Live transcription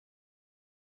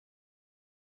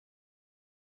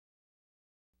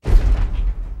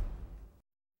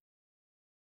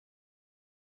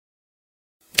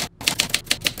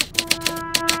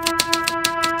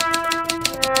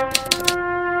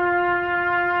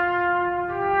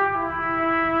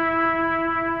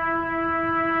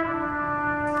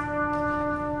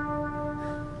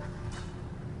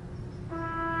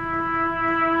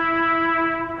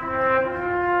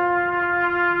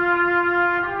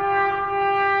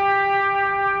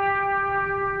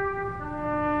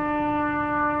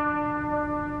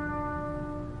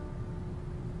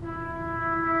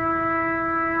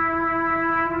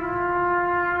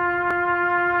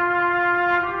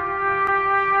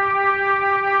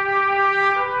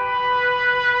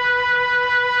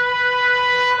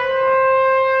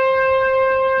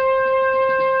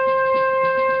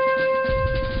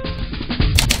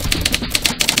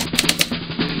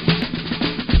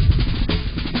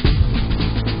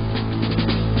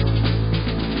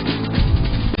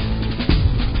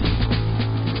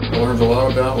learned a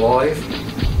lot about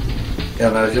life,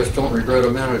 and I just don't regret a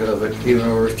minute of it, even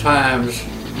though there's times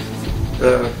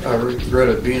I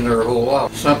regretted being there a whole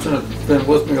lot. Something that's been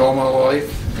with me all my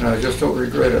life, and I just don't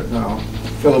regret it now.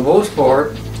 For the most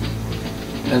part,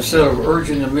 instead of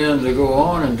urging the men to go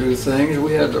on and do things,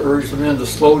 we had to urge the men to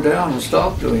slow down and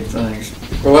stop doing things.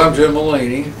 Well, I'm Jim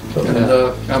Mullaney,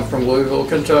 and I'm from Louisville,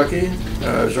 Kentucky.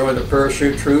 I joined the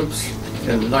parachute troops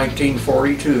in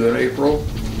 1942 in April.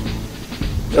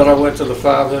 Then I went to the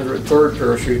 503rd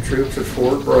Parachute Troops at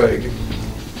Fort Bragg.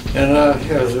 And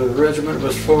as the regiment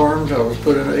was formed, I was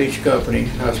put in H Company.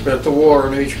 I spent the war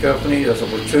in H Company as a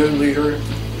platoon leader,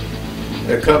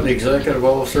 a company executive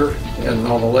officer, and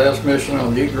on the last mission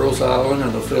on Negros Island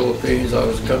in the Philippines, I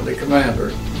was company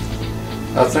commander.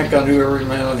 I think I knew every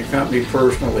man in the company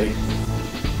personally,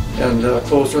 and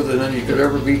closer than any could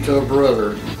ever be to a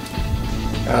brother.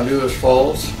 I knew his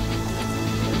faults,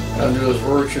 I knew his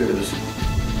virtues,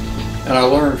 and I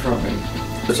learned from him.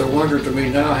 It's a wonder to me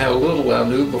now how little I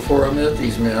knew before I met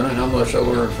these men and how much I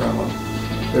learned from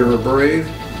them. They were brave,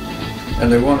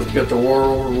 and they wanted to get the war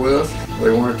over with.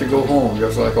 They wanted to go home,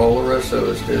 just like all the rest of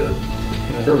us did.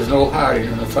 There was no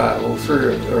hiding in the 503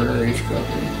 or in the H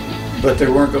Company. But they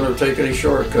weren't going to take any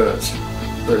shortcuts.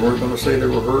 They weren't going to say they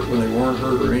were hurt when they weren't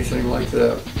hurt or anything like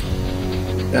that.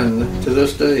 And to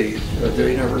this day, a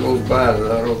day never goes by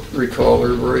that I don't recall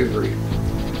their bravery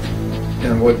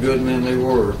and what good men they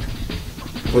were.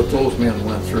 What those men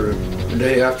went through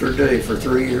day after day for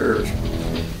 3 years.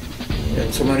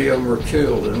 And so many of them were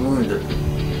killed and wounded.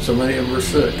 So many of them were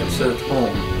sick and sent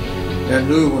home. And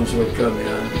new ones would come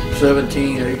in,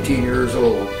 17, 18 years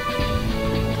old.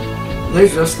 They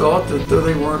just thought that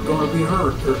they weren't going to be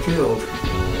hurt or killed.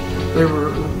 They were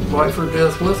life or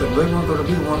death with them. They weren't going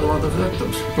to be one of the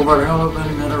victims. No matter how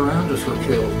many men around us were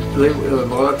killed. A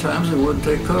lot of times they wouldn't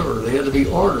take cover. They had to be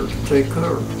ordered to take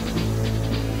cover.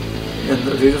 And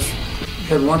they just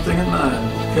had one thing in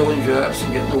mind, killing Japs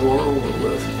and getting the war over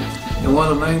with. And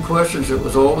one of the main questions that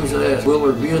was always asked, will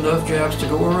there be enough Japs to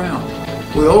go around?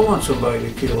 We all want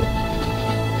somebody to kill.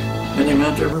 And they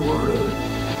meant every word of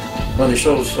it. When they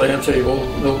showed us the land table,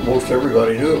 most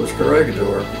everybody knew it was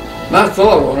Corregidor. My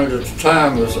thought on it at the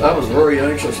time was I was very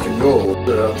anxious to go.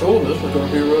 I told them this was going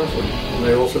to be a rough one, and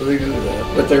they also knew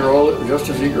that. But they were all just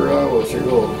as eager as I was to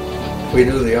go. We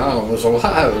knew the island was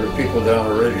alive. There were people down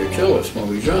there ready to kill us when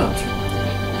we jumped,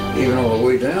 even on the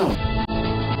way down.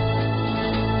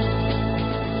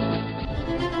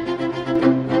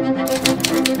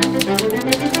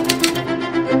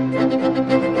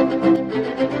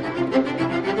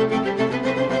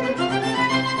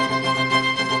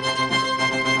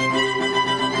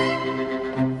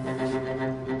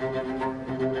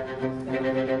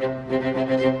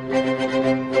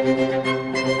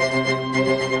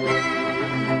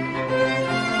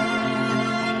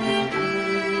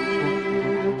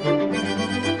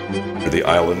 The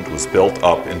island was built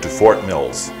up into Fort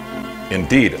Mills,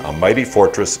 indeed a mighty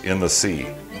fortress in the sea,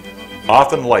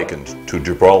 often likened to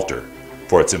Gibraltar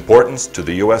for its importance to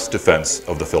the U.S. defense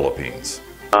of the Philippines.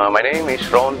 My name is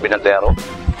Ron Binatero.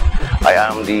 I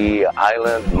am the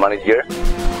island manager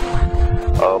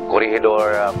of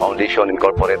Corregidor Foundation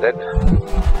Incorporated.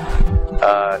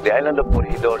 The island of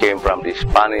Corregidor came from the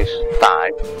Spanish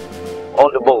time.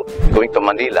 All the boat going to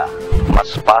Manila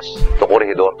must pass to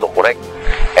Corregidor to correct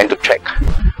and to check.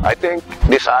 I think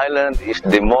this island is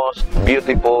the most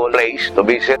beautiful place to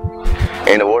visit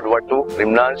in World War II.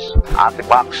 Remnants,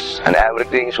 artifacts, and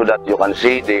everything, so that you can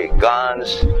see the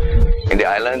guns in the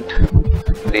island,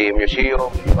 the museum,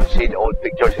 you can see the old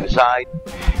pictures inside,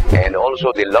 and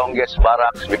also the longest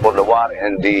barracks before the war,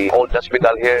 and the old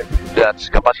hospital here, that's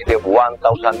capacity of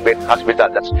 1,000 bed hospital.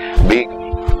 That's big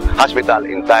hospital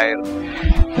entire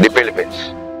the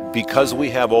Philippines. Because we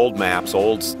have old maps,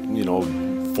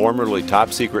 formerly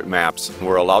top secret maps,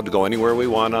 we're allowed to go anywhere we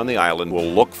want on the island. We'll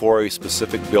look for a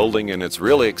specific building, and it's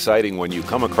really exciting when you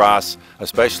come across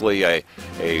especially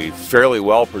a fairly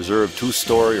well preserved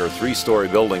 2-story or 3-story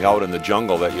building out in the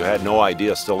jungle that you had no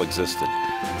idea still existed.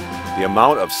 The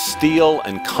amount of steel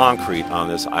and concrete on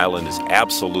this island is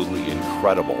absolutely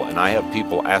incredible, and I have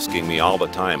people asking me all the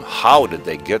time, how did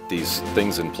they get these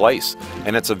things in place?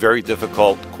 And it's a very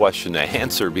difficult question to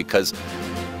answer because,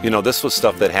 this was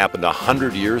stuff that happened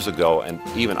 100 years ago, and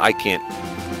even I can't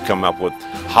come up with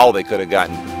how they could have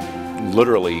gotten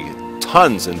literally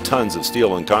tons and tons of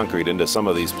steel and concrete into some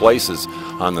of these places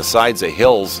on the sides of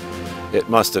hills. It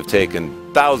must have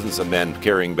taken thousands of men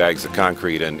carrying bags of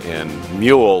concrete and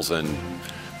mules and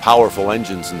powerful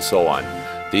engines and so on.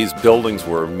 These buildings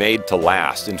were made to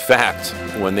last. In fact,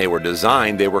 when they were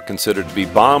designed, they were considered to be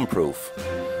bomb-proof.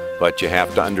 But you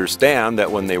have to understand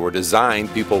that when they were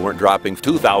designed, people weren't dropping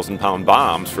 2,000-pound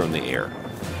bombs from the air.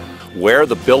 Where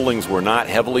the buildings were not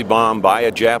heavily bombed by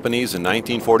the Japanese in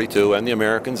 1942 and the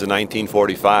Americans in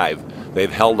 1945,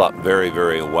 they've held up very,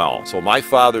 very well. So my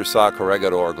father saw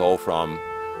Corregidor go from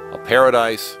a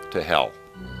paradise to hell.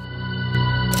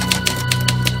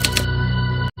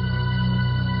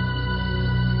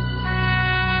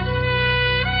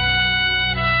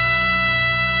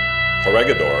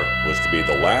 Corregidor was to be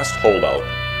the last holdout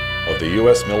of the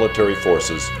U.S. military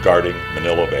forces guarding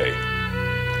Manila Bay.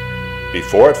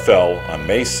 Before it fell on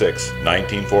May 6,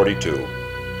 1942,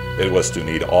 it was to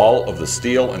need all of the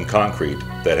steel and concrete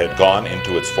that had gone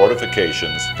into its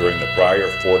fortifications during the prior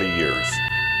 40 years.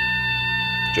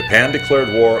 Japan declared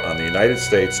war on the United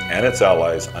States and its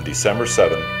allies on December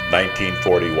 7,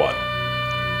 1941.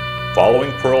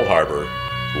 Following Pearl Harbor,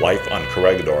 life on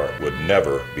Corregidor would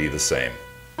never be the same.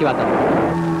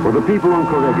 For the people on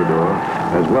Corregidor,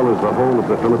 as well as the whole of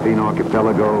the Philippine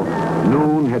archipelago,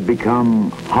 noon had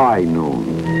become high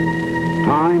noon.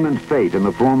 Time and fate in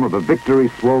the form of a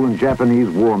victory-swollen Japanese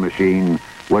war machine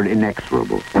were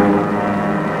inexorable.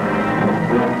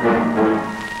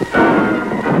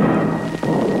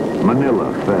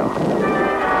 Manila fell.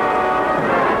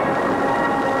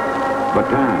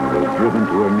 Bataan was driven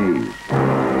to her knees.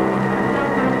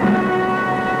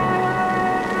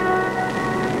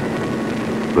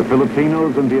 The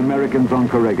Filipinos and the Americans on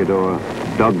Corregidor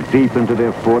dug deep into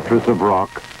their fortress of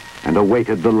rock and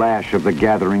awaited the lash of the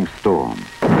gathering storm.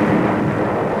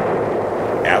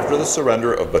 After the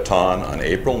surrender of Bataan on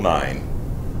April 9,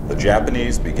 the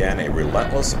Japanese began a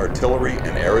relentless artillery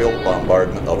and aerial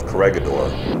bombardment of Corregidor.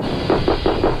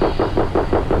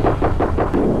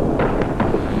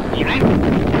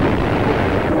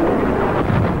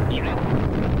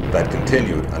 That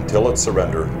continued until its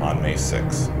surrender on May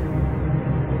 6.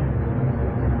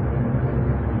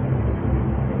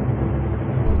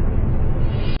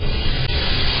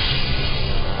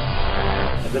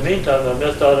 In the meantime, I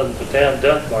missed out on the Bataan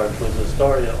Death March, was a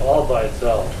story all by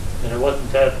itself. And it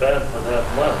wasn't that bad for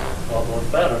that month, although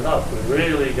it's bad enough. We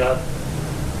really got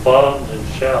bombed and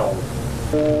shelled.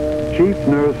 Chief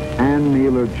Nurse Ann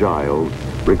Neeler Giles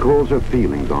recalls her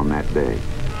feelings on that day.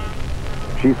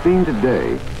 She's seen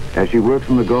today as she works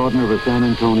in the garden of her San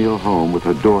Antonio home with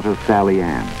her daughter Sally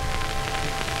Ann.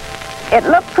 It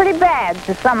looked pretty bad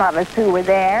to some of us who were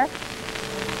there.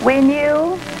 We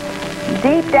knew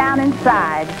deep down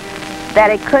inside that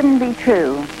it couldn't be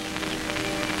true.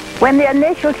 When the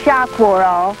initial shock wore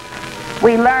off,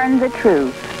 we learned the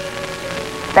truth,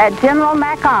 that General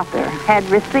MacArthur had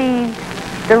received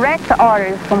direct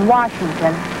orders from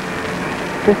Washington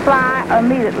to fly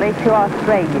immediately to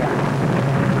Australia.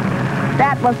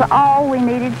 That was all we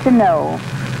needed to know.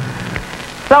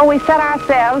 So we set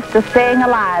ourselves to staying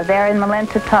alive there in the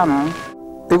Linta Tunnel.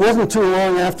 It wasn't too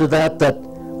long after that that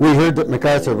we heard that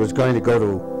MacArthur was going to go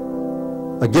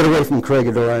to get away from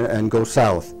Corregidor and go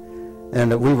south, and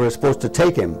that we were supposed to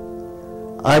take him.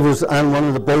 I was on one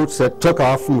of the boats that took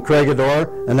off from Corregidor,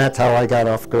 and that's how I got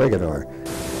off Corregidor.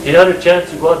 He had a chance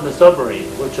to go out in the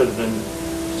submarine, which would have been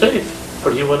safe,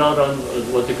 but he went out on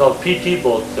what they call PT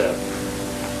boats there.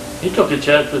 He took a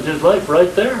chance with his life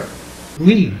right there.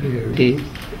 We heard the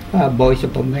Voice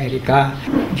of America,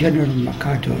 General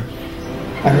MacArthur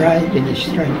arrived in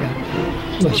Australia,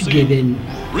 was given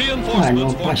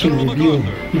passing review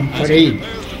ng parade.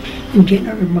 And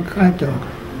General MacArthur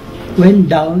went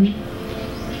down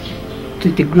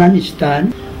to the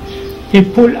grandstand. He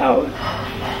pulled out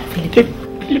the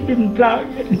Philippine flag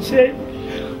and said,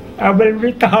 "I will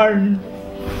return."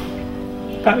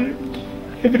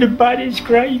 Everybody's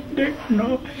crying there,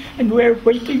 and we're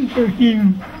waiting for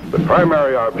him. The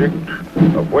primary object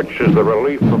of which is the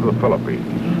relief of the Philippines.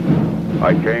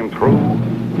 I came through,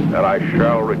 and I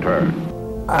shall return.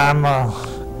 I'm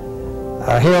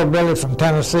a hillbilly from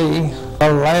Tennessee.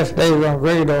 The last day on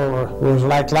Corregidor was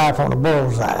like life on a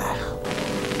bullseye.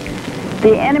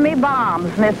 The enemy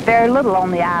bombs missed very little on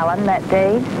the island that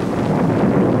day.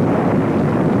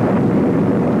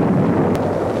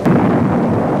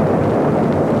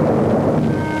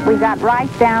 We got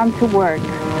right down to work.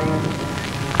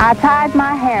 I tied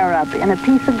my hair up in a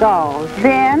piece of gauze.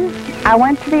 Then I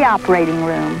went to the operating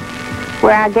room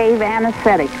where I gave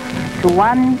anesthetics to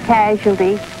one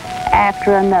casualty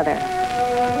after another.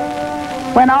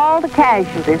 When all the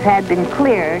casualties had been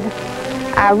cleared,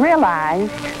 I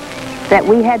realized that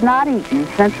we had not eaten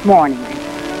since morning.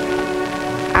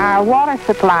 Our water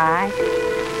supply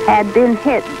had been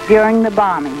hit during the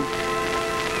bombing,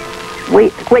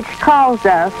 which caused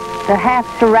us to have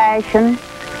to ration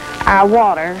our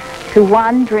water to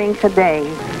one drink a day.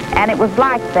 And it was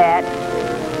like that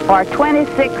for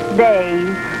 26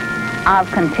 days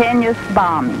of continuous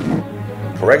bombing.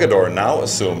 Corregidor now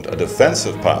assumed a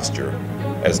defensive posture,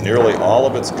 as nearly all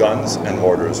of its guns and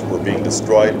mortars were being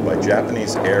destroyed by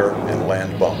Japanese air and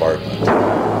land bombardment.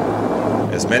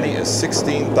 As many as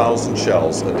 16,000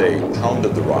 shells a day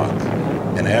pounded the rock,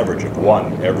 an average of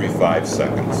one every 5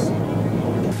 seconds.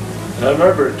 And I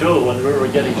remember too, when we were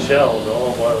getting shells,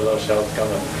 oh, what are those shells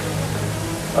coming?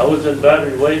 I was in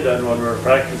Battery Way then when we were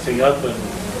practicing up,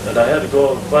 and I had to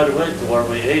go quite a ways to where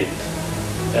we ate.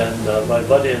 And my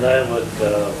buddy and I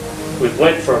we'd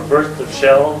wait for a burst of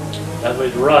shells, and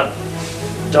we'd run,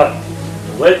 duck,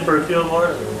 wait for a few more,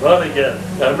 and run again.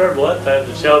 And I remember one time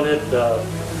the shell hit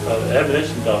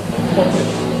ammunition dump.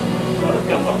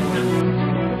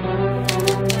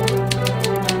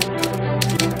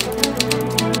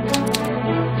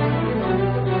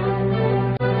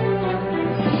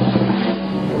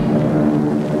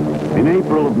 In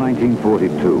April of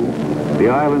 1942, the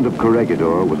island of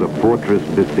Corregidor was a fortress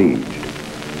besieged.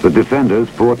 The defenders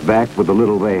fought back with the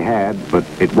little they had, but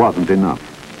it wasn't enough.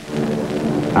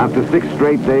 After 6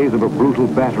 straight days of a brutal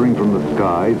battering from the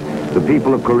skies, the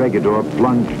people of Corregidor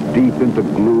plunged deep into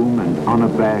gloom and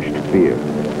unabashed fear.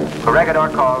 Corregidor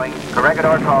calling,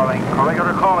 Corregidor calling,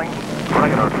 Corregidor calling,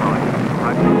 Corregidor calling.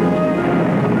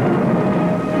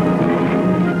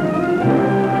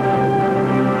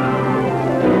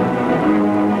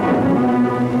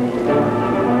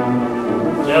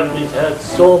 Japanese had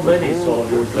so many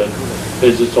soldiers that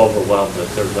they just overwhelmed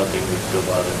us. There's nothing we could do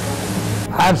about it.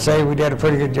 I'd say we did a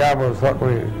pretty good job with what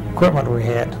equipment we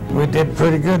had. We did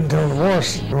pretty good until the war,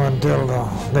 until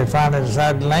they finally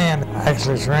decided to land.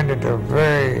 Actually surrendered to a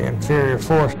very inferior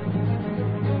force.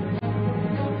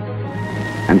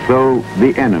 And so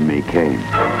the enemy came.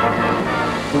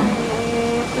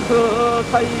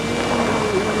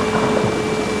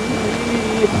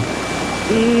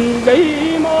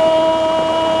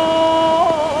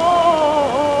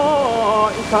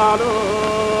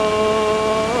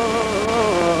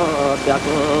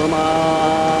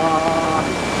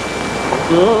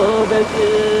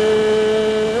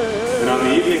 And on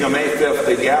the evening of May 5th,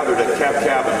 they gathered at Cap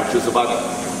Cabin, which is about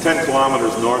 10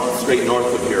 kilometers straight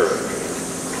north of here.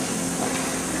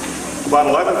 About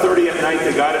 11:30 at night,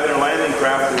 they got in their landing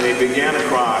craft and they began to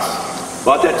cross.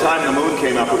 About that time, the moon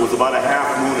came up. It was about a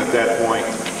half moon at that point.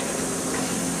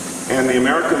 And the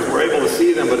Americans were able to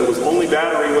see them, but it was only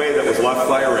Battery Way that was left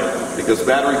firing, because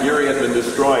Battery Geary had been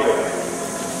destroyed.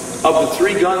 Of the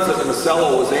 3 guns that the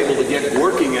Macello was able to get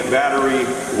working at Battery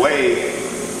Way,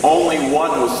 only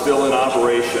 1 was still in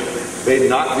operation. They'd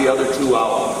knocked the other 2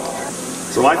 out.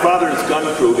 So my father's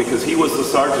gun crew, because he was the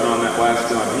sergeant on that last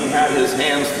gun, he had his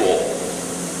hands full.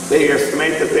 They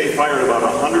estimate that they fired about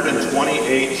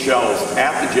 128 shells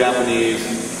at the Japanese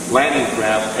landing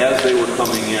craft as they were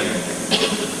coming in.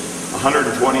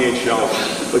 128 shells.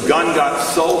 The gun got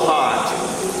so hot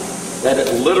that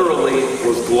it literally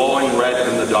was glowing red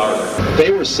in the dark. They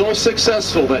were so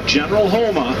successful that General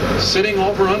Homa, sitting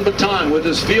over on Bataan with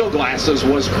his field glasses,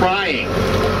 was crying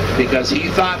because he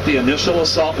thought the initial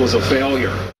assault was a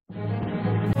failure.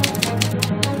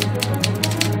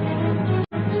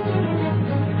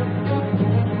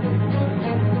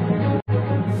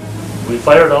 We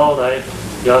fired all night.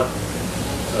 It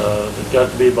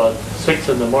got to be about 6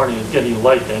 in the morning. It was getting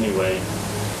light anyway.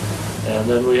 And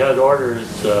then we had orders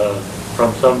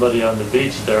from somebody on the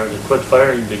beach there to quit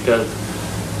firing because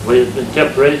we had been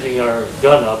kept raising our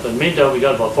gun up. And meantime, we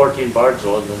got about 14 barge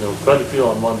loads, and there was quite a few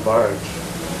on one barge.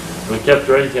 We kept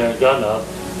raising our gun up,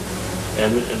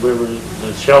 and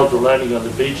the shells were landing on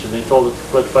the beach, and they told us to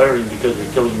quit firing because we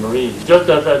were killing Marines. Just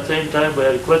at that same time, we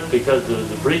had to quit because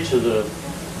the breech of the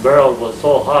barrel was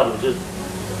so hot, it was just,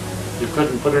 you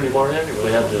couldn't put any more in.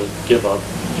 We had to give up,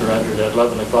 surrendered at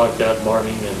 11 o'clock that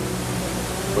morning, and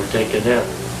were taken in.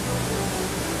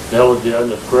 That was the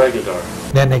end of Corregidor.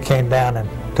 Then they came down and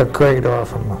took Corregidor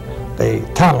from the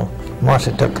tunnel. Once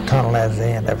they took the tunnel as the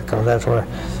end, because that's where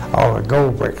all the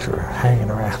gold bricks were hanging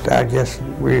around. I guess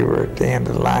we were at the end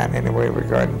of the line anyway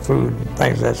regarding food and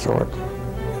things of that sort.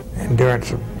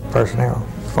 Endurance of personnel.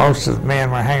 Most of the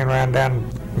men were hanging around down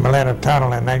Manila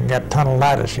Tunnel, and they got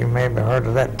tunnelitis. You may have heard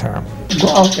of that term. Go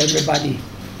out, everybody.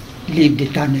 Leave the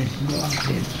tunnel. Go out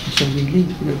there. So we leave,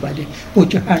 everybody.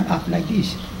 Put your hand up like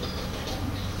this.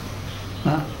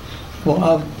 Go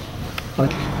out.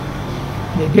 But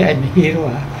maybe I'm a hero.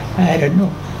 I don't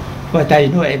know. But I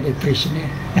know I'm a prisoner.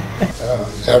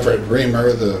 Everett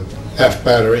Reamer, the F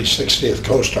Battery 60th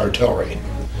Coast Artillery,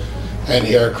 and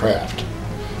the aircraft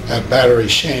at Battery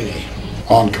Cheney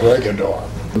on Corregidor.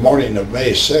 The morning of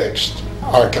May 6th,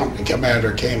 our company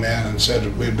commander came in and said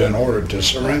that we'd been ordered to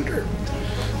surrender.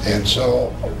 And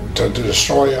so to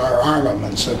destroy our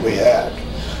armaments that we had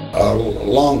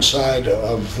alongside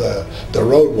of the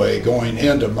roadway going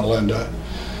into Melinda.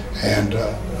 And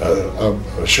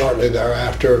shortly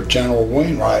thereafter, General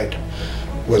Wainwright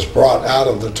was brought out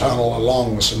of the tunnel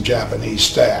along with some Japanese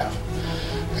staff.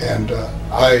 And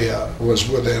I was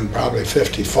within probably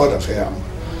 50 foot of him.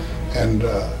 And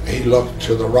he looked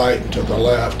to the right and to the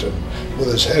left, and with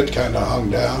his head kind of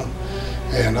hung down,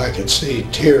 and I could see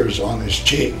tears on his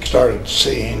cheek. Started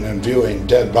seeing and viewing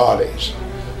dead bodies.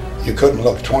 You couldn't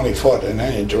look 20 foot in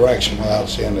any direction without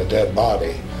seeing a dead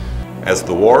body. As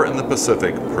the war in the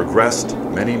Pacific progressed,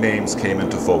 many names came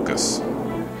into focus.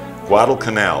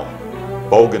 Guadalcanal,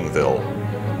 Bougainville,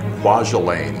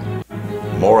 Kwajalein,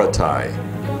 Morotai,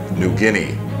 New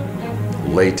Guinea,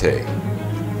 Leyte.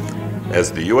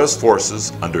 As the U.S.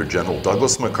 forces under General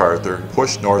Douglas MacArthur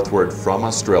pushed northward from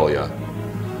Australia,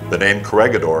 the name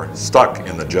Corregidor stuck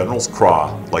in the general's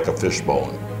craw like a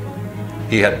fishbone.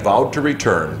 He had vowed to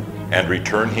return, and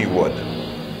return he would,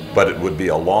 but it would be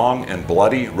a long and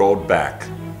bloody road back.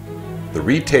 The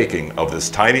retaking of this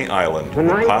tiny island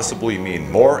would possibly mean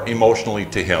more emotionally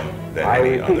to him than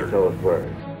any other. Those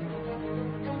words.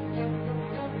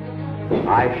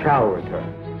 I shall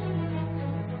return.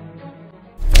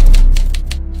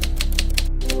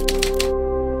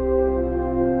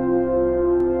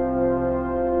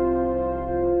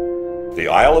 The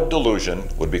Isle of Delusion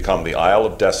would become the Isle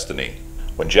of Destiny.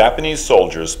 When Japanese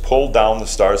soldiers pulled down the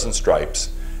Stars and Stripes,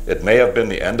 it may have been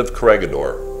the end of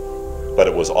Corregidor, but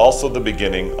it was also the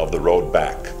beginning of the road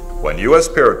back. When U.S.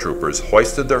 paratroopers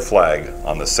hoisted their flag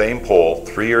on the same pole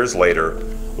 3 years later,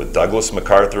 with Douglas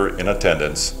MacArthur in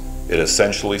attendance, it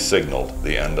essentially signaled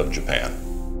the end of Japan.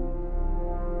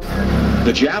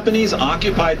 The Japanese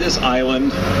occupied this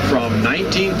island from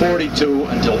 1942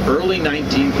 until early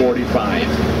 1945.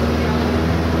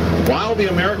 While the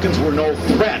Americans were no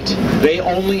threat, they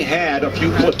only had a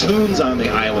few platoons on the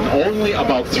island. Only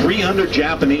about 300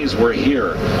 Japanese were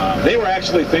here. They were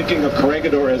actually thinking of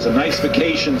Corregidor as a nice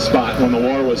vacation spot when the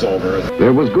war was over.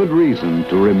 There was good reason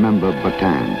to remember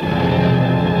Bataan.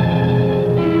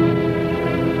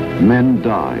 Men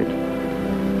died,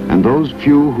 and those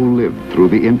few who lived through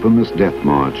the infamous Death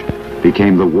March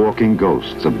became the walking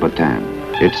ghosts of Bataan,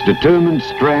 its determined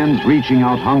strands reaching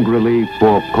out hungrily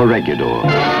for Corregidor.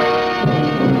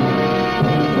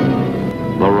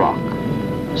 The Rock,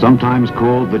 sometimes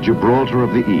called the Gibraltar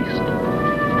of the East.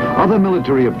 Other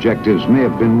military objectives may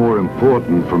have been more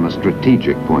important from a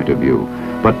strategic point of view,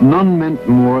 but none meant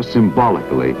more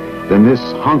symbolically than this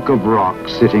hunk of rock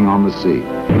sitting on the sea.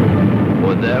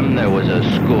 For them, there was a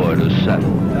score to settle.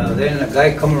 Then a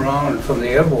guy come around from the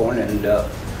airborne and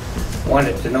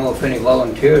wanted to know if any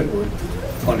volunteers would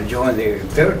want to join the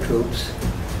paratroops.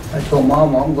 I told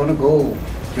Mom, I'm going to go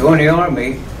join the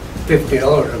Army,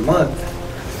 $50 a month.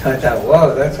 I thought,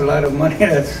 wow, that's a lot of money.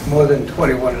 That's more than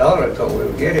 $21 what we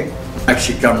were getting.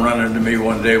 Actually come running to me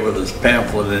one day with his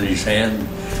pamphlet in his hand.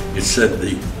 It said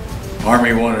the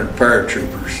Army wanted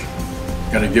paratroopers.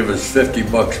 Going to give us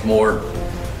 $50 more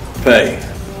pay.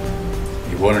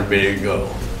 He wanted me to go.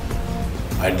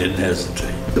 I didn't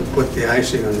hesitate. To put the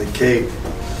icing on the cake,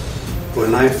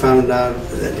 when I found out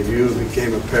that if you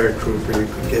became a paratrooper, you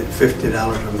could get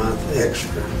 $50 a month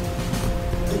extra,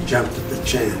 I jumped at the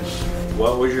chance.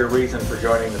 What was your reason for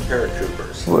joining the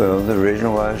paratroopers? Well, the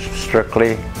reason was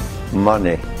strictly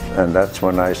money, and that's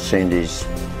when I seen these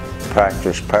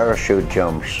practice parachute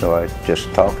jumps. So I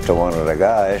just talked to one of the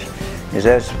guys. He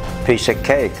says, "Piece of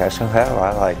cake." I said, "Well,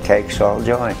 I like cake, so I'll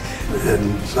join."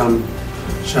 And some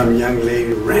young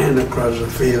lady ran across the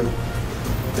field,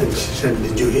 and she said,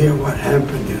 "Did you hear what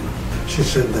happened?" You know, she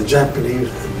said the Japanese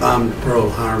bombed Pearl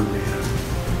Harbor.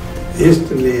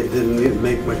 Instantly, it didn't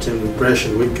make much of an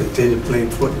impression. We continued playing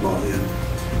football, you know.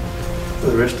 For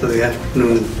the rest of the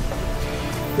afternoon,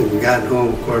 when we got home,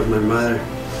 of course, my mother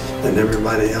and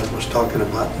everybody else was talking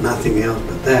about nothing else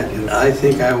but that. You know, I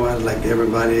think I was like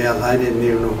everybody else. I didn't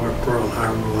even know where Pearl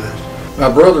Harbor was. My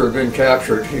brother had been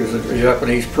captured. He was a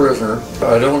Japanese prisoner.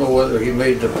 I don't know whether he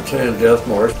made the Bataan Death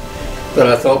March, but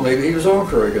I thought maybe he was on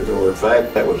Corregidor. In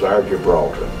fact, that was our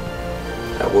Gibraltar.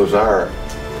 That was our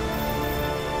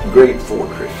great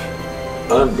fortress.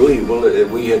 Unbelievable that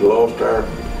we had lost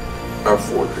our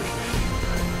fortress.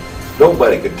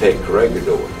 Nobody could take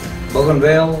Corregidor.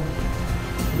 Bougainville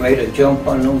made a jump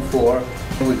on Noon 4.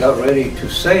 We got ready to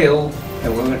sail,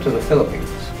 and we went to the Philippines.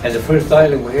 And the first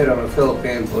island we hit on the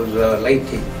Philippines was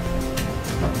Leyte.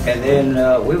 And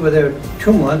then we were there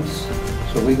 2 months,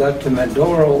 so we got to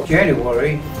Mindoro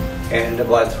January, And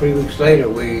about 3 weeks later,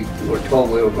 we were told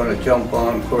we were going to jump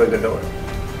on Corregidor.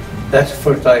 That's the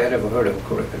first I had ever heard of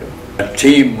Corregidor. A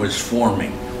team was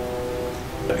forming.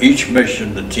 Each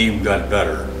mission, the team got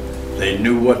better. They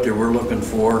knew what they were looking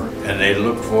for, and they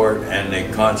looked for it, and they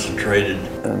concentrated.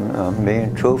 And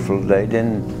being truthful, they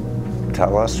didn't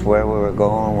tell us where we were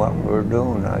going, what we were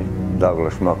doing.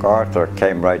 Douglas MacArthur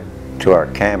came right to our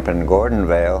camp in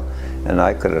Gordonvale, and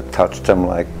I could have touched him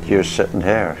like you're sitting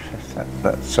here.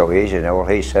 That's so easy. Well,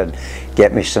 he said,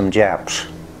 "Get me some Japs."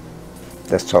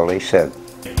 That's all he said.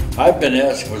 I've been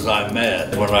asked, was I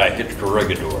mad when I hit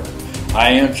Corregidor? I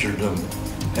answered them,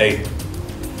 hey,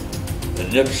 the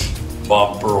Nips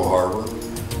bombed Pearl Harbor.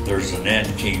 There's an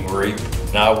Nanking rape.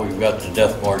 Now we've got the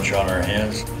death march on our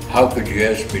hands. How could you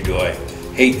ask me, do I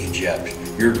hate the Japs?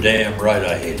 You're damn right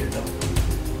I hated them.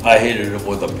 I hated them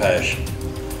with a passion.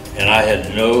 And I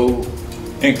had no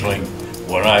inkling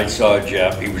when I saw a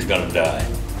Jap, he was going to die.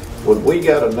 When we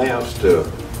got announced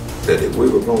that if we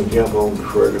were going to jump on the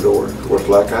Corregidor, of course,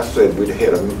 like I said, we'd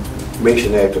had a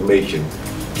mission after mission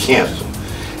canceled.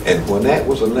 And when that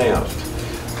was announced,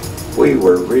 we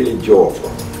were really joyful.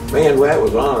 Man, that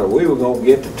was an honor. We were going to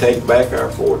get to take back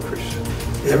our fortress.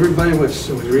 Everybody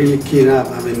was really keyed up.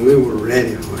 I mean, we were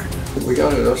ready for it. We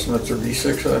got an estimate there'd be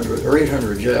 600 or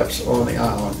 800 Japs on the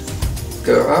island.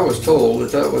 I was told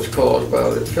that was caused by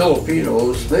the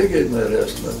Filipinos. They gave them that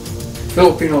estimate.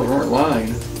 Filipinos weren't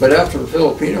lying, but after the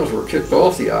Filipinos were kicked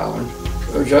off the island,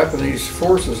 Japanese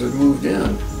forces had moved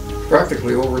in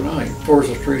practically overnight.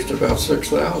 Forces increased about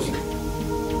 6,000.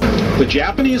 The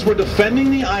Japanese were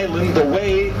defending the island the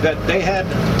way that they had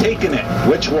taken it,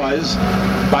 which was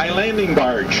by landing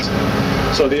barge.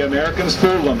 So the Americans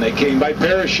fooled them. They came by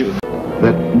parachute.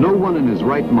 That no one in his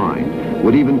right mind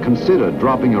would even consider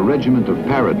dropping a regiment of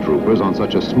paratroopers on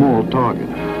such a small target.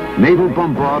 Naval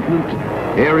bombardment,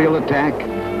 aerial attack,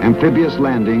 amphibious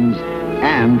landings,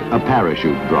 and a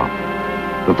parachute drop.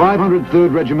 The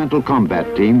 503rd Regimental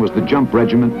Combat Team was the jump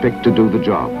regiment picked to do the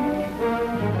job.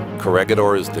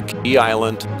 Corregidor is the key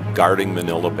island guarding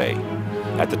Manila Bay.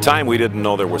 At the time, we didn't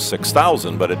know there were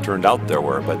 6,000, but it turned out there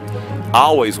were. But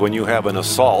always when you have an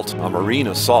assault, a marine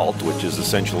assault, which is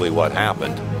essentially what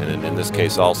happened, and in this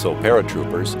case also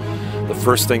paratroopers, the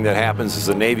first thing that happens is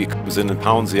the Navy comes in and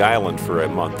pounds the island for a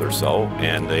month or so,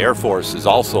 and the Air Force is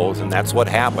also, and that's what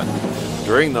happened.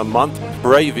 During the month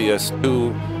previous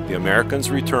to the Americans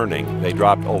returning, they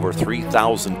dropped over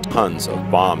 3,000 tons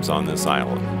of bombs on this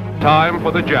island. Time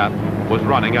for the Jap was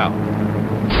running out.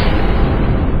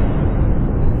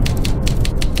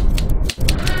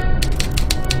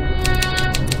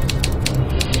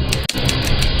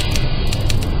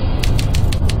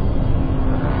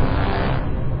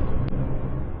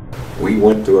 We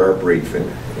went through our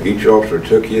briefing. Each officer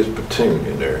took his platoon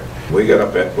in there. We got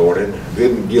up that morning,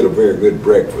 didn't get a very good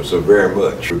breakfast, so very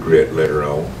much regret later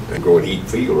on, and go and eat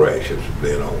field rations from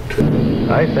then on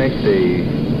too. I think the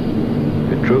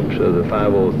troops of the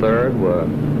 503rd were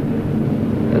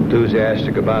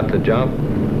enthusiastic about the jump.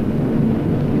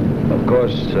 Of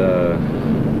course,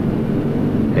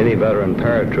 any veteran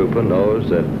paratrooper knows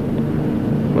that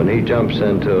when he jumps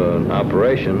into an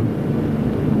operation,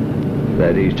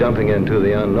 that he's jumping into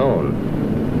the unknown.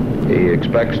 He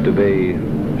expects to be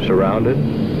surrounded,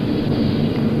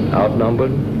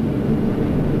 outnumbered,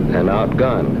 and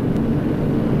outgunned.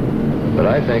 But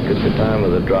I think at the time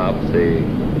of the drop, the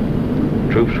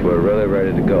troops were really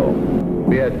ready to go.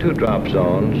 We had 2 drop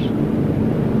zones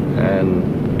and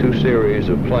 2 series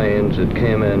of planes that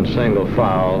came in single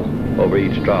file over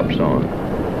each drop zone.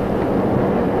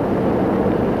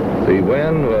 The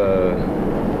wind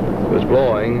was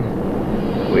blowing.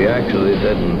 We actually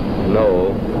didn't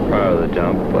know prior to the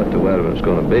jump what the weather was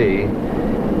going to be,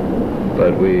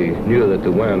 but we knew that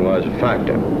the wind was a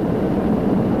factor.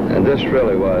 And this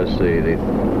really was the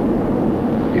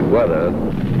weather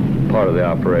part of the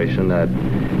operation that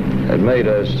had made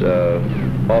us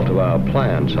alter our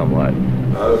plan somewhat.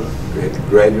 I was at the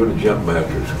graduate jump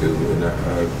master school, and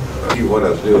I knew what I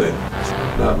was doing.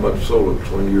 Not much solace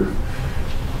when you're,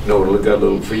 look at a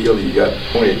little field, you got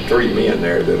 23 men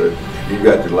there that are, you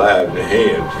got your lives in your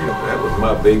hands. That was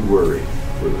my big worry,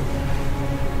 was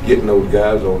getting those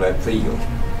guys on that field,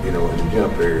 in the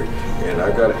jump area. And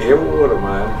I got every one of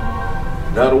mine,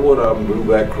 not a one of them blew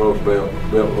back across belt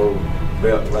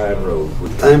line road.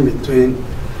 Time between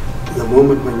the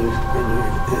moment when you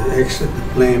exit the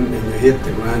plane and you hit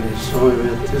the ground, you saw him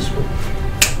at this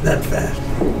one, that fast.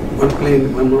 One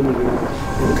plane, one moment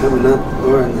you're coming out the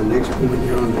door, and the next moment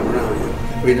you're on the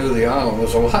ground. We knew the island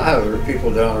was alive. There were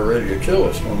people down there ready to kill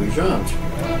us when we jumped,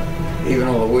 even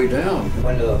on the way down.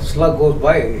 When the slug goes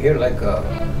by, you hear like a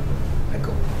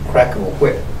crack of a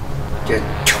whip, just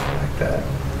like that.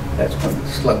 That's when the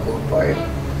slug goes by.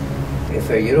 If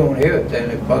you don't hear it, then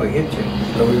it probably hit you.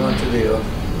 So we went to the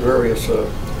various, the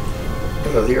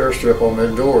airstrip on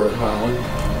Medora in Holland,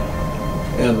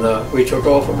 and we took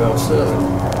off about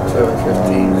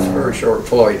 7:15. It's a very short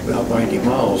flight, about 90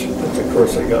 miles. But of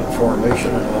course they got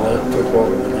formation and all that, it took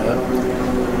longer than that.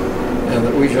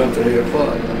 And we jumped at 8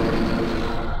 o'clock.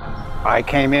 I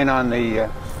came in on the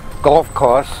golf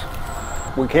course.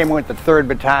 We came with the 3rd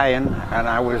Battalion, and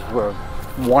I was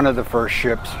one of the first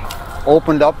ships.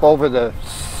 Opened up over the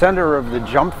center of the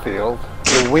jump field.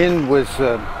 The wind was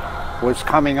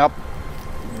coming up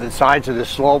the sides of the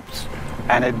slopes,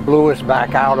 and it blew us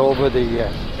back out over the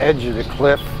edge of the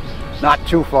cliff, not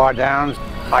too far down.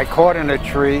 I caught in a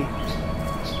tree,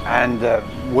 and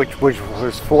which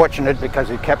was fortunate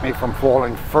because it kept me from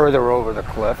falling further over the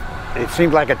cliff. It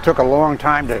seemed like it took a long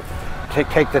time to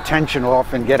take the tension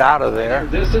off and get out of there.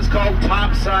 This is called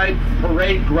topside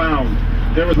parade ground.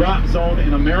 There was a drop zone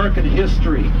in American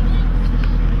history.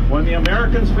 When the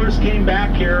Americans first came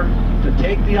back here to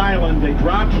take the island, they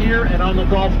dropped here and on the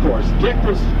golf course. Dick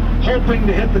was hoping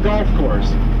to hit the golf course.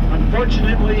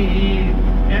 Unfortunately, he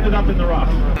ended up in the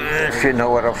rough. If you know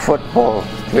what a football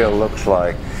field looks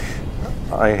like,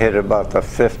 I hit about the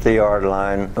 50-yard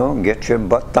line. Oh, get your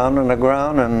butt down on the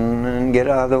ground and get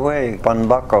out of the way.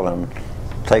 Unbuckle and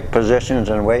take positions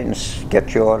and wait and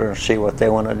get your order and see what they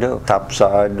want to do.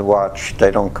 Topside, watch,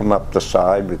 they don't come up the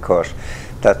side because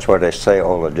that's where they say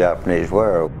all the Japanese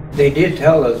were. They did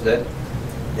tell us that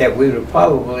we would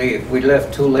probably, if we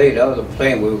left too late out of the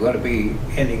plane, we were going to be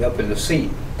ending up in the sea.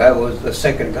 I was the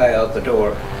 2nd guy out the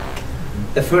door.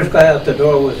 The 1st guy out the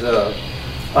door was an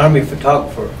Army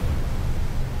photographer,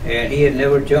 and he had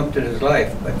never jumped in his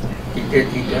life, but he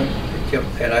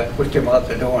jumped, and I pushed him out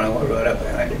the door and I went right up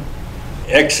behind him.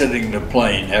 Exiting the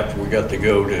plane after we got to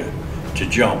go to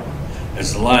jump,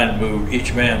 as the line moved,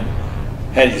 each man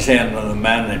had his hand on the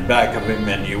man in back of him,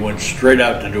 and you went straight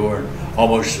out the door and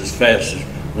almost as fast as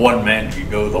one man could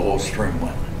go, the whole string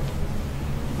went.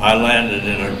 I landed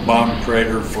in a bomb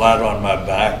crater flat on my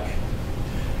back.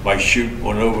 My chute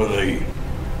went over the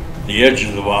edge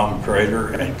of the bomb crater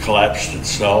and collapsed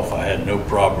itself. I had no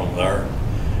problem there,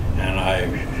 and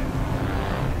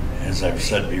as I've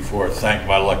said before, thank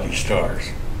my lucky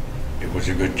stars. It was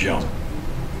a good jump.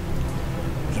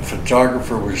 The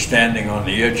photographer was standing on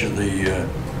the edge of the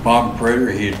bomb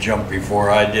crater. He had jumped before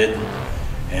I did,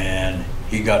 and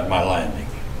he got my landing.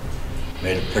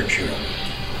 Made a picture of it.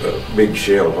 A big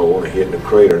shell hole hitting the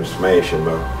crater and smashing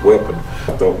my weapon.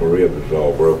 I thought my ribs was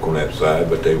all broke on that side,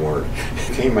 but they weren't.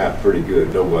 It came out pretty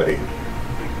good. Nobody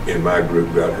in my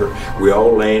group got hurt. We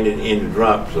all landed in the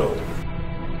drop zone.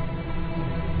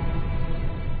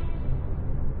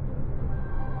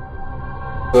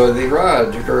 The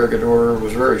ride to Corregidor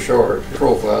was very short. The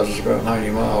profile is about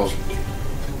 90 miles.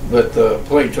 But the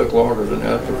plane took longer than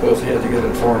that because he had to get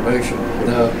in formation.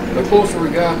 Now, the closer we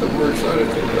got, the more excited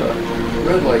the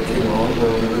red light came on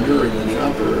where we were during the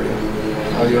jump area.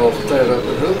 How you all stand up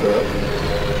and hook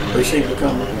up. They seemed to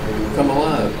come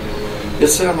alive. It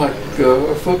sounded like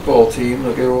a football team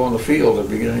that go on the field at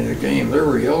the beginning of the game. They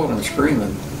were yelling and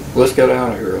screaming, "Let's get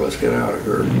out of here, let's get out of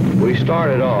here." We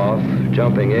started off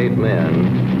jumping 8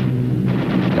 men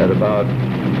at about,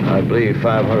 I believe,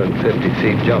 550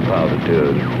 feet jump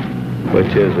altitude,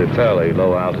 which is a fairly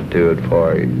low altitude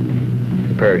for a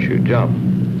parachute jump.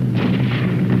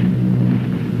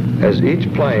 As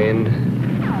each plane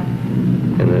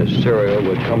in the serial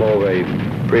would come over a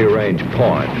prearranged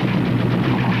point,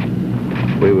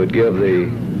 we would give the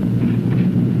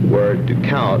word to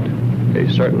count a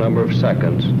certain number of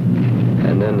seconds,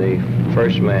 and then the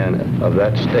first man of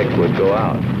that stick would go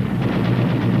out.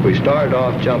 We started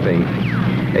off jumping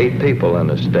 8 people in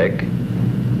a stick,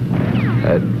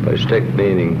 a stick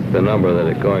meaning the number that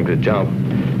it's going to jump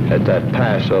at that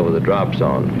pass over the drop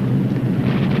zone.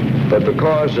 But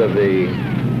because of the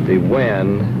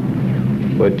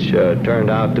wind, which turned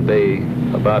out to be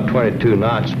about 22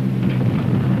 knots,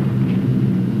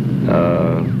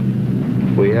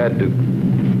 we had to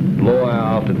lower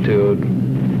our altitude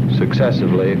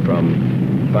successively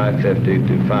from 550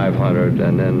 to 500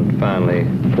 and then finally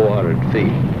 400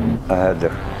 feet. I had the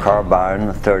carbine,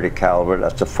 the 30 caliber,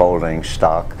 that's a folding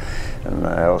stock, and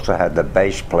I also had the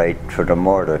base plate for the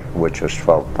mortar, which was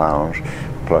 12 pounds,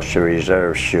 plus your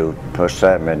reserve chute, plus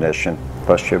ammunition,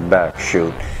 plus your back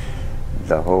chute,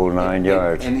 the whole 9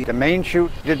 yards. And the main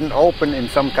chute didn't open in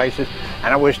some cases,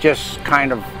 and it was just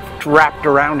kind of wrapped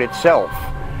around itself.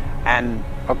 And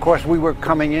of course we were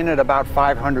coming in at about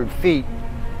 500 feet,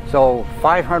 So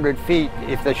 500 feet,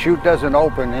 if the chute doesn't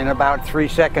open, in about 3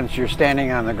 seconds you're standing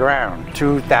on the ground.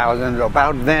 2,000,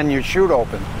 about then your chute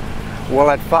opens. Well,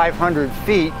 at 500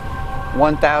 feet,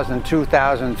 1,000,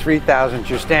 2,000, 3,000,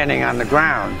 you're standing on the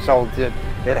ground. So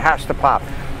it has to pop.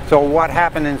 So what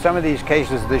happened in some of these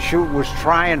cases, the chute was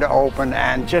trying to open,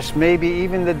 and just maybe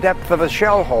even the depth of a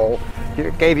shell hole,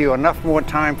 it gave you enough more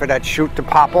time for that chute to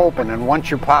pop open. And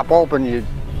once you pop open,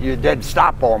 you dead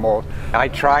stop almost. I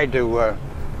tried to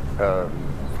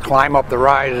climb up the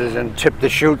rises and tip the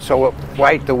chute so it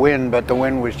fight the wind, but the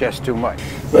wind was just too much.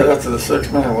 But after the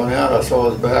sixth man went out, I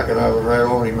saw his back and I was right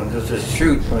on him, and just his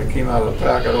chute, when it came out of the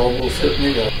pack, it almost hit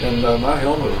me. And my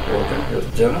helmet was broken,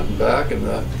 just in it and back, and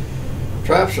the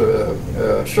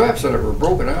straps in it were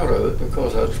broken out of it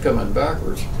because I was coming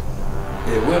backwards.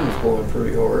 The wind was blowing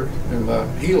pretty hard, and my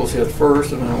heels hit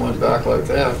first, and then I went back like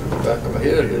that, and the back of my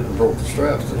head hit and broke the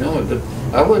straps. The helmet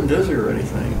I wasn't dizzy or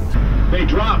anything. They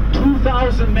dropped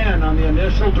 2,000 men on the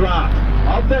initial drop.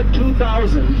 Of that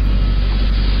 2,000,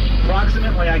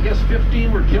 approximately, I guess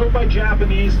 15 were killed by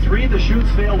Japanese, 3 the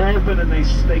chutes failed open and they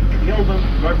killed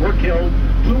them, were killed.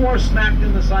 2 more smacked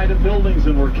in the side of buildings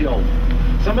and were killed.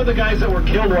 Some of the guys that were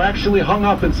killed were actually hung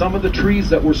up in some of the trees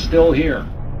that were still here.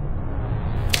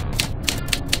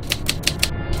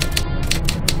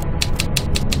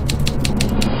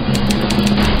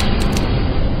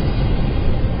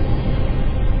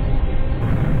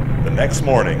 Next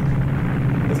morning,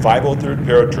 the 503rd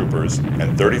Paratroopers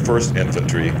and 31st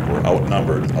Infantry were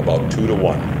outnumbered about 2 to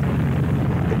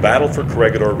 1. The battle for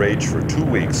Corregidor raged for 2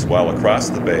 weeks, while across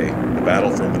the bay, the battle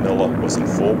for Manila was in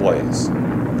full blaze.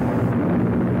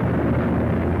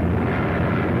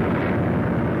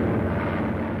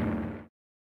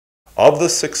 Of the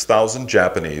 6,000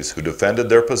 Japanese who defended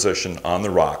their position on the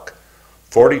rock,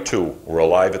 42 were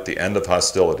alive at the end of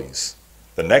hostilities.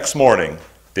 The next morning,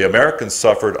 the Americans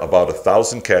suffered about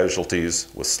 1,000 casualties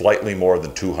with slightly more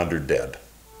than 200 dead.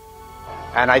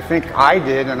 And I think I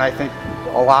did, and I think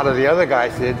a lot of the other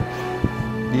guys did.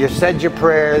 You said your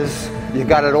prayers, you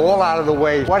got it all out of the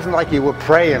way. It wasn't like you were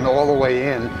praying all the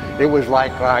way in. It was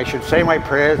like I should say my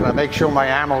prayers and I make sure my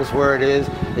ammo's where it is.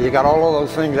 And you got all of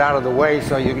those things out of the way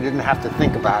so you didn't have to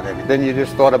think about it. Then you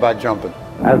just thought about jumping.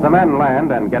 As the men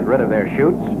land and get rid of their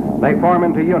chutes, they form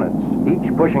into units,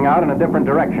 each pushing out in a different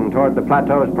direction toward the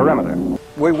plateau's perimeter.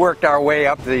 We worked our way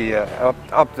up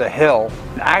the hill.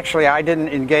 Actually, I didn't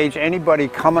engage anybody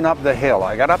coming up the hill.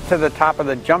 I got up to the top of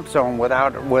the jump zone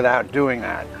without doing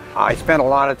that. I spent a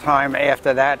lot of time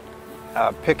after that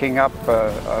picking up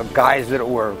guys that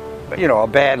were, a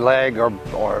bad leg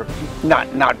or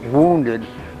not wounded,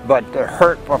 but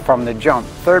hurt from the jump.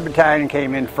 3rd Battalion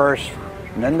came in first,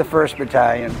 and then the 1st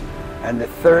Battalion, and the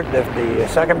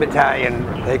 2nd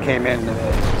Battalion, they came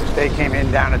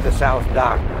in down at the South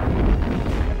Dock.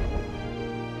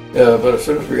 Yeah, but as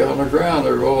soon as we got on the ground,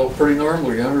 they were all pretty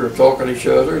normal again. We were talking to each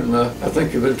other, and I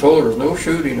think you've been told there was no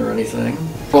shooting or anything.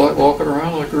 Like walking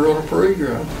around like we were on a parade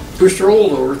ground. We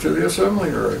strolled over to the assembly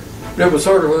area. It was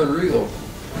sort of unreal.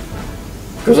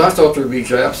 Because I thought there'd be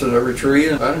Japs in every tree,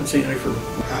 and I didn't see any for...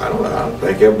 I don't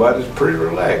think everybody's pretty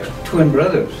relaxed. Twin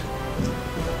brothers.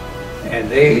 And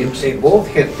they both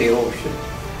hit the ocean.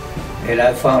 And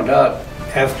I found out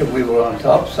after we were on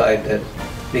topside that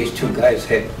these 2 guys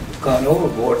had gone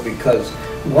overboard because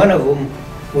one of them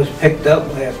was picked up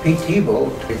by a PT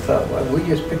boat. They thought, well, we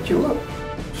just picked you up.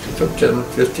 It took 10,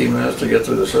 15 minutes to get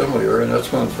to the assembly area, and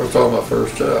that's when I saw my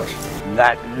first Japs.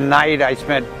 That night I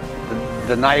spent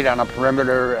the night on a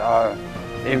perimeter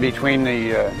in between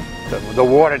the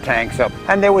water tanks up.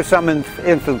 And there was some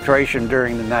infiltration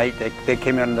during the night. They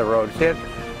came in the roads.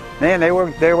 Man, they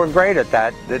were great at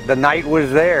that. The night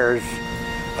was theirs.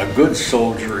 A good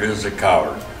soldier is a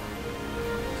coward.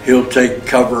 He'll take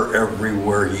cover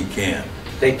everywhere he can.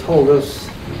 They told us,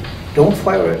 don't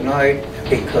fire at night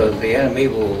because the enemy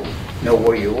will know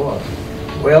where you are.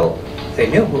 Well, they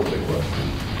knew where we were.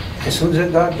 As soon as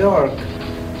it got dark,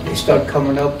 they started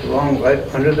coming up along right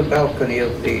under the balcony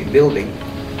of the building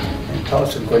and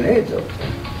tossing grenades up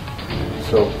there.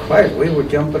 So, Christ, we were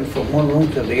jumping from one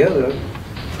room to the other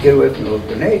to get away from those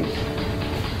grenades.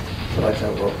 So I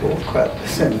thought, well, oh crap,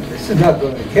 this is not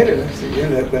going to get us. I said,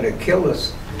 you're not going to kill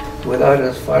us without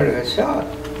us firing a shot.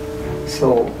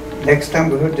 So next time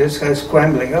we heard this guy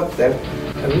scrambling up there,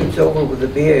 I reached over with the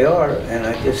BAR and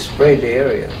I just sprayed the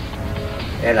area.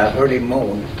 And I heard him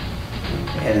moan.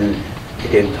 And he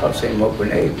didn't toss him a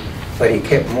grenade, but he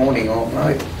kept moaning all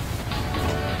night.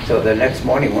 So the next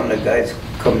morning, one of the guys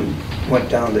went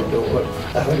down the door.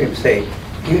 I heard him say,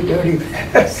 "You dirty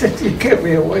bastard, you kept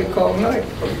me awake all night."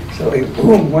 So he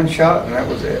boomed one shot and that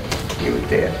was it. He was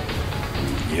dead.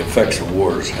 effects of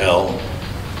war is hell.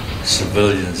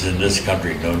 Civilians in this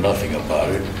country know nothing about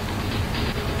it, and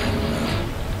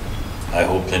I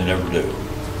hope they never do.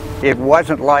 It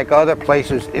wasn't like other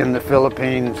places in the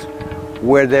Philippines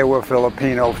where there were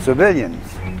Filipino civilians.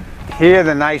 Here,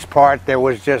 the nice part, there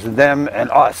was just them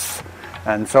and us.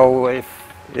 And so if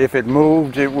it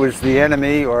moved, it was the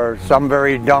enemy or some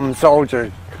very dumb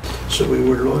soldier. So we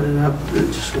were loading up,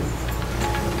 and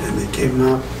they came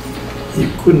out. You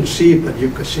couldn't see, but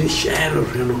you could see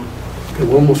shadows, you know. You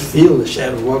could almost feel the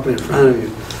shadows walking in front of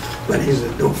you. But he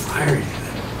said, don't fire. He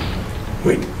said,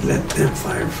 wait, let them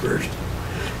fire first.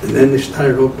 And then they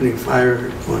started opening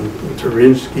fire on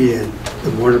Terinsky and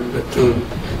the mortar platoon,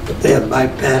 but they had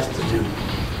bypassed him.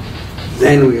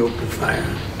 Then we opened fire.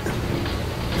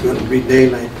 It's going to be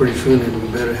daylight pretty soon, and we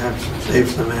better save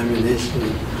some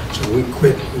ammunition. So we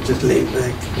quit. We just laid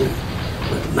back,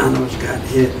 but none of us got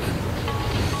hit.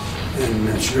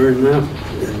 And sure enough,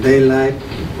 at daylight,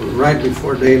 right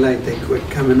before daylight, they quit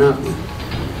coming up.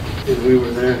 And we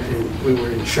were there, and we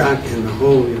were in shock in the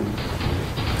hole, you know,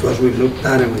 because we looked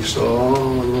out and we saw all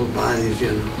the little bodies,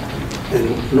 you know,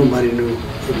 and nobody knew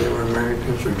if they were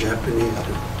Americans or Japanese.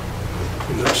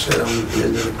 We looked set on the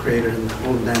edge of the crater, and the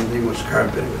whole damn thing was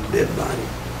carpeted with dead bodies.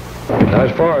 Now,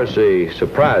 as far as the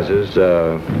surprises,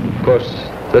 of course,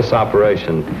 this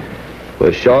operation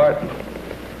was short,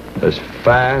 was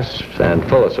fast, and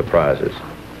full of surprises.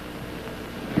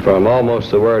 From almost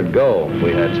the word go,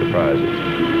 we had surprises.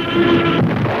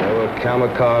 There were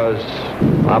kamikaze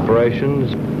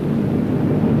operations.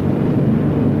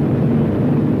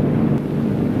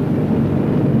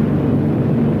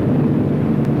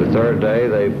 The third day,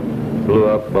 they blew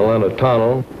up Manila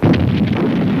Tunnel.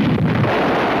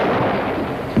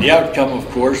 The outcome, of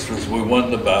course, was we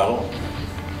won the battle.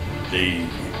 The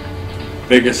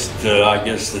biggest, I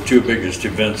guess, the two biggest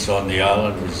events on the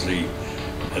island was the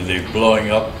blowing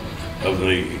up of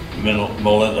the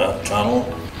Manila Tunnel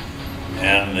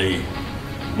and the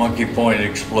Monkey Point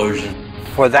explosion.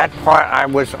 For that part, I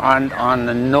was on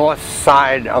the north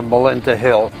side of Malinta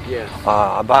Hill. Yes.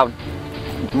 About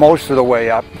most of the way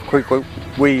up. Quickly,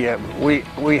 we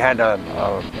had a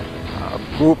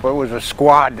group. It was a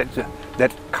squad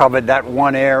that covered that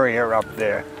one area up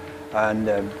there.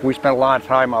 And we spent a lot of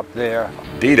time up there.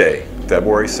 D-Day,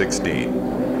 February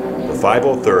 16. The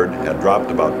 503rd had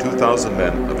dropped about 2,000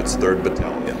 men of its 3rd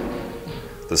Battalion.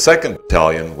 The 2nd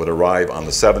Battalion would arrive on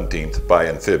the 17th by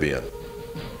amphibian.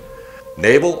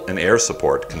 Naval and air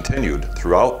support continued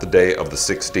throughout the day of the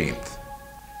 16th.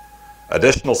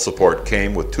 Additional support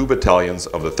came with 2 battalions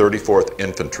of the 34th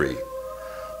Infantry,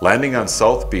 landing on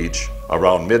South Beach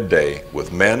around midday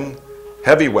with men,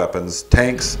 heavy weapons,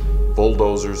 tanks,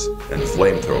 bulldozers, and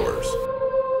flamethrowers.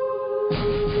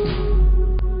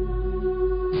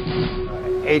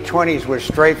 A-20s were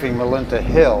strafing Malinta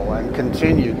Hill and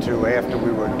continued to after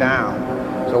we were down.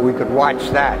 So we could watch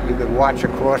that. You could watch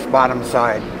across bottom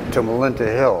side to Malinta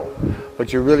Hill,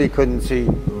 but you really couldn't see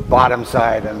bottom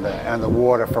side and the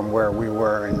water from where we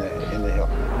were in the hill.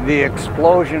 The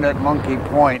explosion at Monkey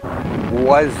Point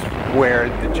was where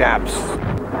the Japs,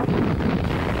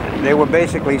 they were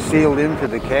basically sealed into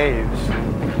the caves,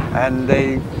 and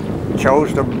they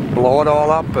chose to blow it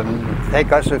all up and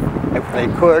take us if they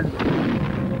could.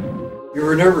 You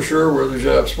were never sure where the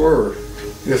Japs were.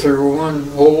 If there were one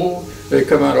hole, they'd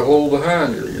come out a hole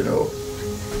behind you, you know.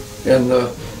 And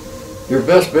your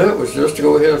best bet was just to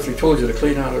go ahead. If he told you to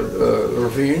clean out a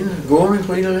ravine, go on and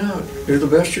clean it out. Do the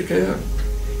best you can.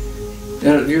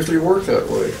 And it usually worked that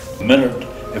way.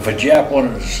 If a Jap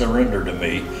wanted to surrender to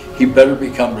me, he better be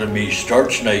coming to me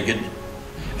starch naked,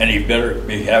 and he better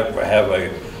have a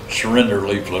surrender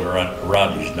leaflet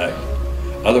around his neck.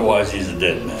 Otherwise, he's a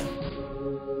dead man.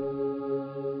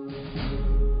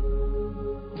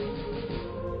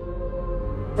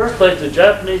 First place, the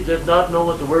Japanese did not know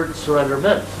what the word surrender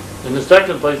meant. In the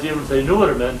second place, even if they knew what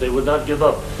it meant, they would not give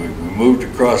up. We moved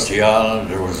across the island.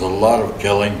 There was a lot of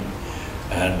killing,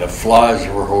 and the flies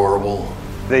were horrible.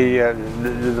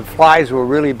 The flies were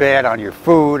really bad on your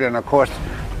food, and of course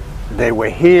they were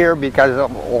here because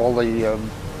of all the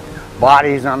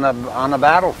bodies on the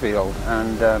battlefield,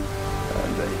 and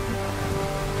they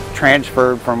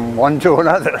transferred from one to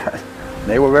another.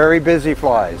 They were very busy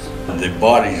flies. The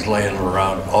bodies laying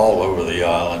around all over the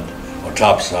island on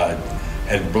top side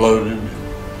had bloated,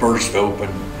 burst open,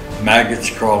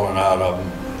 maggots crawling out of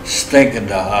them, stinking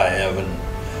to high heaven,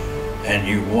 and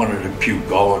you wanted to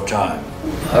puke all the time.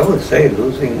 I would say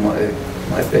losing my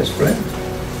best friend.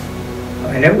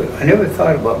 I never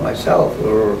thought about myself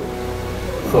or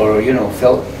you know,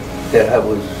 felt that I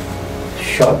was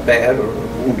shot bad or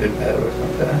wounded bad or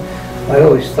something. I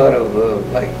always thought of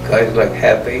like guys like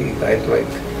Happy, guys like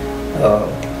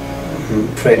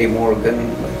Freddie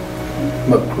Morgan,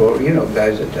 McCrory, you know,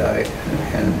 guys that died,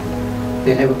 and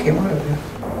they never came out of it.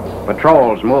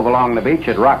 Patrols move along the beach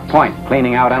at Rock Point,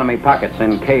 cleaning out enemy pockets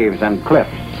in caves and cliffs.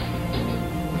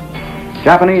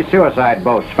 Japanese suicide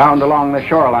boats found along the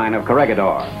shoreline of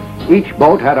Corregidor. Each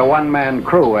boat had a one-man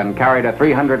crew and carried a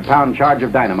 300-pound charge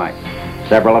of dynamite.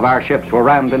 Several of our ships were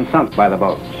rammed and sunk by the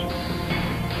boats.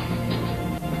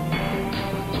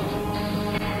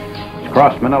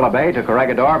 Crossed Manila Bay to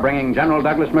Corregidor, bringing General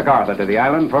Douglas MacArthur to the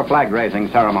island for flag-raising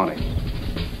ceremonies.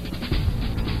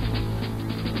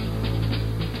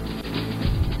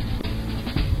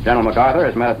 General MacArthur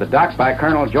is met at the dock by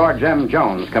Colonel George M.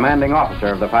 Jones, commanding officer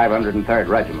of the 503rd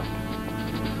Regiment.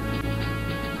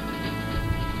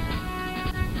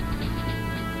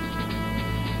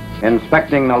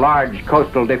 Inspecting the large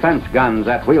coastal defense guns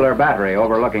at Wheeler Battery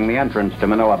overlooking the entrance to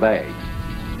Manila Bay.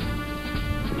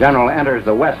 The General enters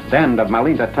the west end of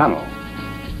Malinta Tunnel.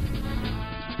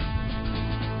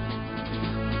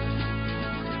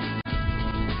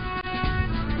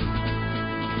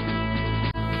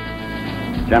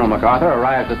 General MacArthur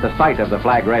arrives at the site of the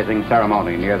flag-raising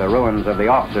ceremony near the ruins of the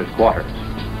officers' quarters.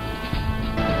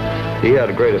 He had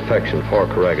a great affection for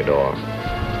Corregidor.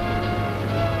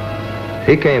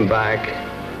 He came back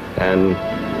and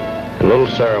in a little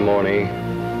ceremony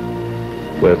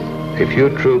with a few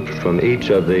troops from each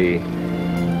of the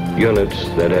units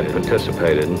that had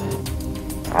participated.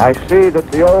 I see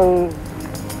that the old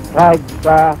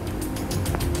flagstaff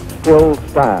still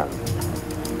stands.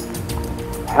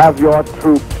 Have your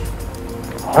troops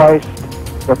hoist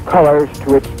the colors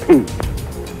to its peak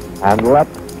and let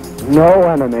no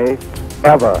enemy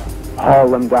ever haul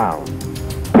them down.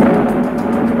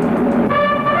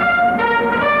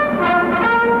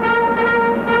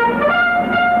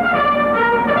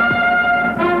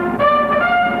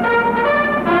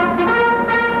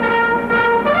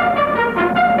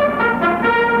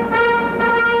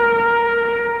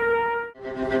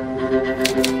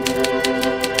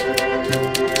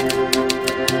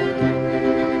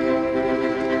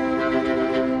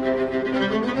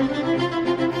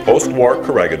 Post-war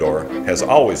Corregidor has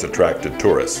always attracted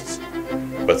tourists,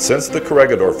 but since the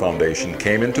Corregidor Foundation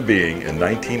came into being in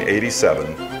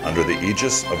 1987 under the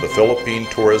aegis of the Philippine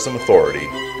Tourism Authority,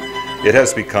 it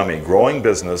has become a growing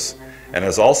business and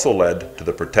has also led to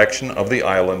the protection of the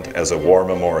island as a war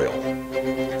memorial.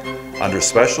 Under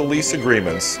special lease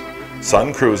agreements,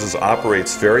 Sun Cruises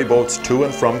operates ferry boats to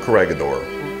and from Corregidor,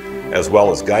 as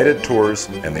well as guided tours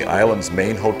and the island's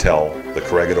main hotel, the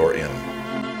Corregidor Inn.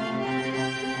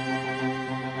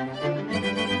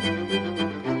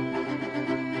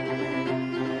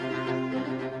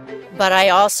 But I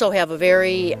also have a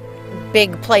very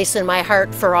big place in my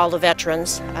heart for all the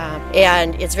veterans,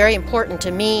 and it's very important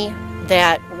to me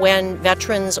that when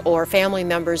veterans or family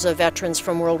members of veterans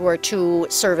from World War II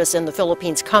service in the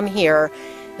Philippines come here,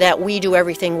 that we do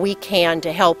everything we can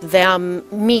to help them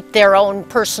meet their own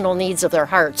personal needs of their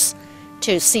hearts,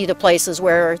 to see the places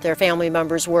where their family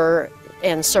members were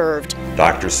and served.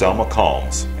 Dr. Selma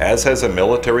Calms, as has a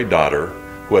military daughter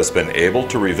who has been able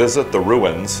to revisit the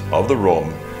ruins of the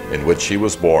room in which she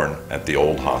was born at the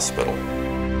old hospital.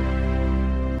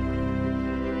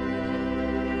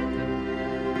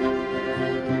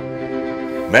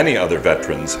 Many other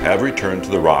veterans have returned to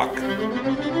the Rock.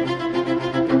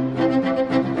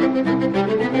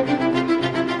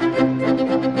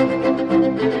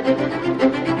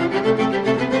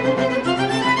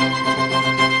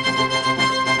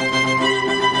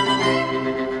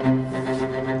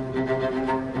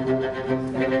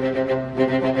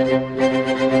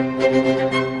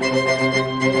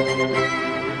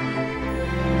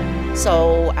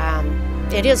 So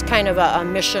it is kind of a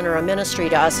mission or a ministry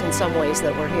to us in some ways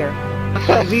that we're here.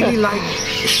 I really like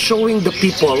showing the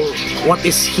people what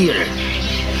is here,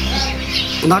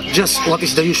 not just what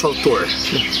is the usual tour.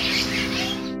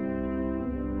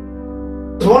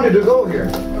 I wanted to go here.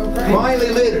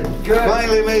 Finally made it.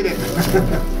 Finally made it.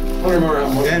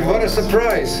 And what a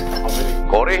surprise.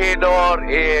 Corregidor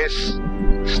is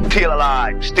still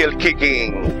alive, still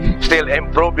kicking, still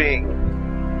improving.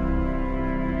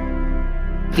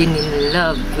 Been in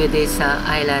love with this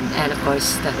island and of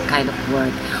course the kind of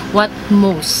work. What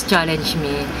most challenged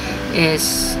me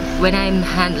is when I'm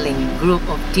handling a group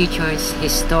of teachers,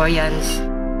 historians.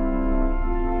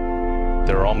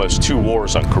 There are almost 2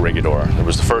 wars on Corregidor. There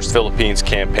was the first Philippines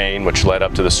campaign, which led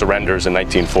up to the surrenders in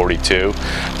 1942,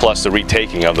 plus the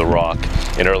retaking of the Rock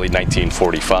in early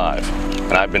 1945.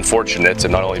 And I've been fortunate to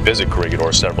not only visit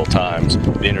Corregidor several times,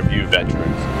 but interview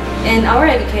veterans. In our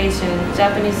education,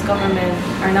 Japanese government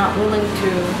are not willing to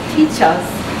teach us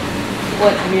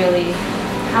what really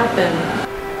happened.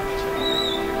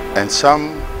 And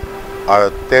some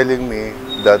are telling me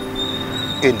that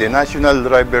in the National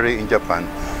Library in Japan,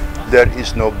 there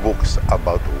is no books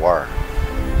about war.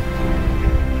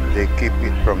 They keep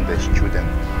it from the student.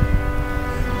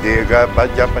 The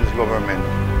Japanese government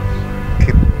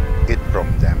keep it from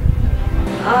them.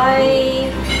 I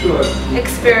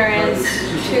experienced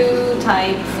two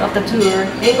types of the tour,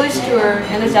 English tour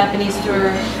and the Japanese tour.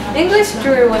 English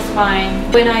tour was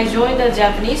fine. When I joined the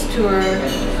Japanese tour,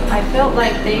 I felt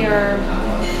like they are,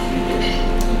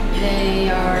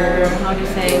 how do you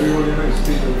say,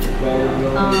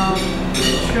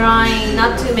 trying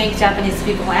not to make Japanese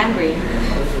people angry.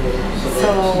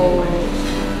 So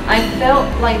I felt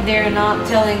like they're not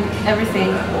telling everything.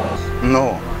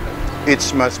 No,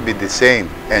 it must be the same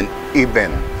and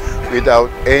even, without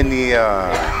any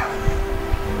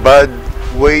bad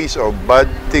ways or bad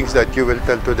things that you will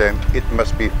tell to them. It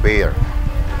must be fair.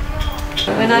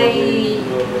 When I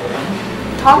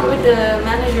talked with the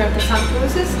manager of the Sun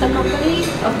Cruises, the company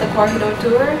of the Corregidor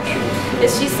tour,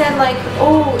 she said like,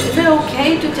 oh, is it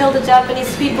okay to tell the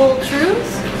Japanese people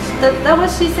truth? That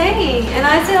was she saying, and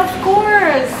I said of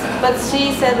course, but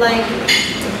she said like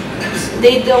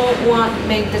they don't want to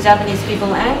make the Japanese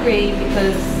people angry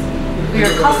because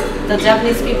the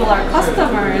Japanese people are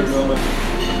customers.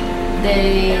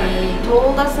 They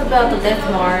told us about the death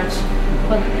march,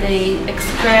 but they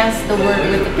expressed the word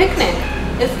with the picnic.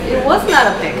 It was not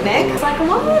a picnic. It's like,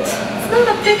 what? It's not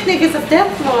a picnic, it's a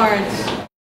death march.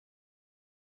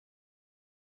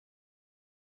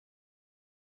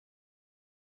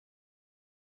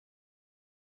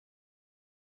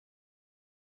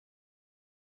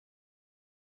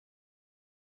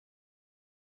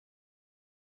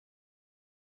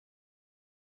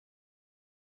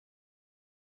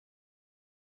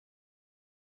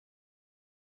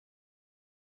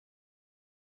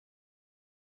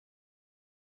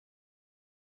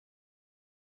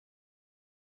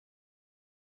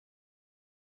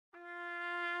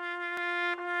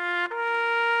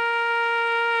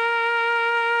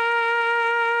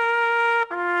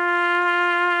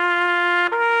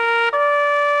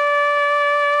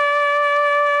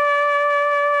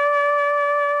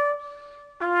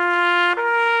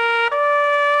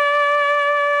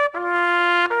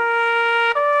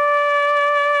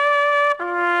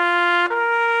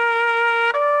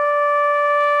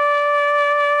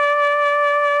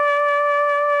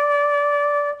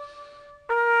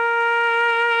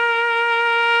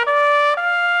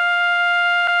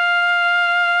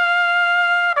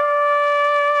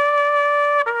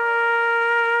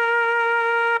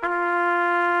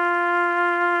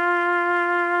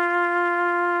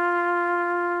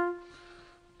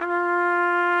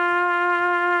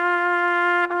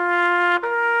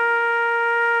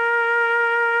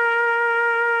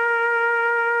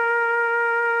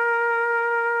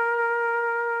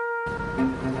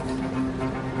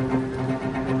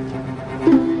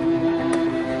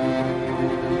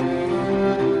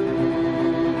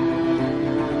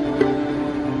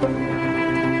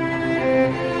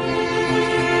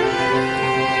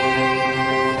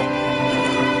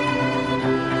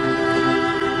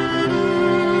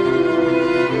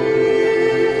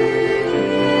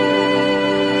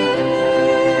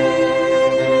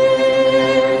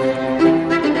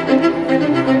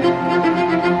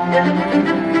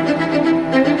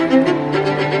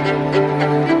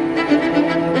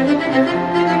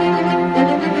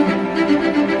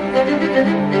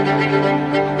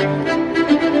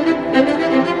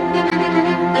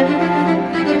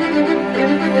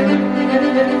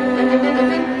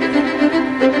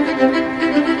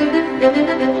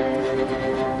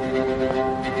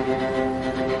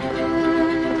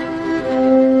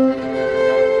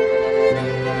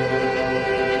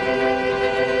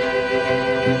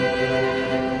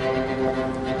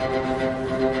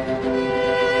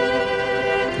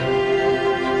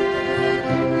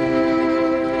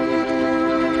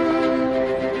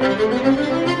 Thank you.